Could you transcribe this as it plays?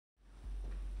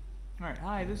Alright,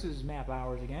 hi, this is Matt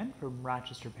Bowers again from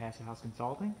Rochester Passive House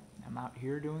Consulting. I'm out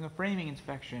here doing a framing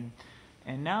inspection.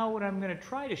 And now what I'm going to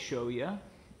try to show you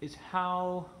is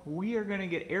how we are going to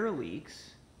get air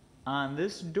leaks on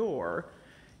this door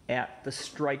at the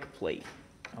strike plate.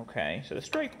 Okay, so the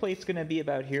strike plate's going to be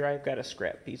about here. I've got a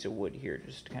scrap piece of wood here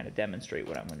just to kind of demonstrate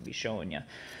what I'm going to be showing you.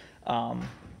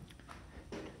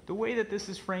 The way that this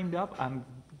is framed up, I'm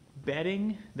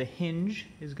betting the hinge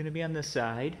is going to be on this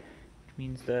side.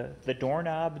 Means the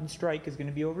doorknob and strike is going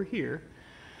to be over here.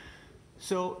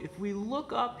 So if we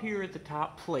look up here at the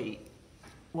top plate,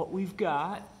 what we've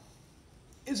got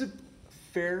is a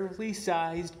fairly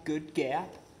sized good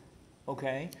gap.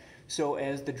 Okay, so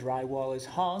as the drywall is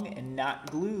hung and not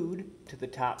glued to the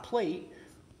top plate,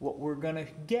 what we're going to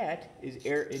get is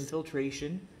air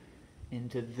infiltration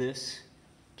into this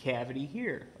cavity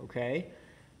here. Okay,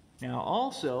 now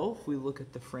also if we look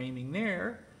at the framing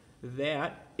there,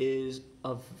 that is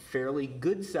a fairly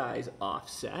good size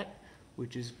offset,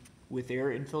 which is with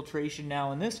air infiltration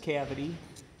now in this cavity,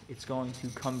 it's going to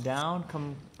come down,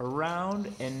 come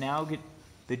around, and now get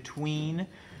between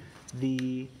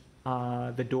the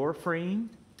door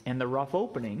frame and the rough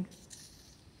opening,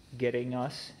 getting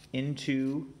us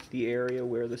into the area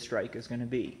where the strike is going to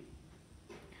be.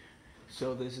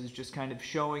 So this is just kind of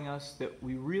showing us that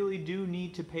we really do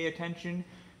need to pay attention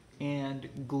and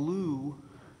glue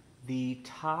the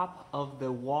top of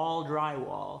the wall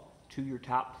drywall to your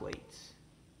top plates.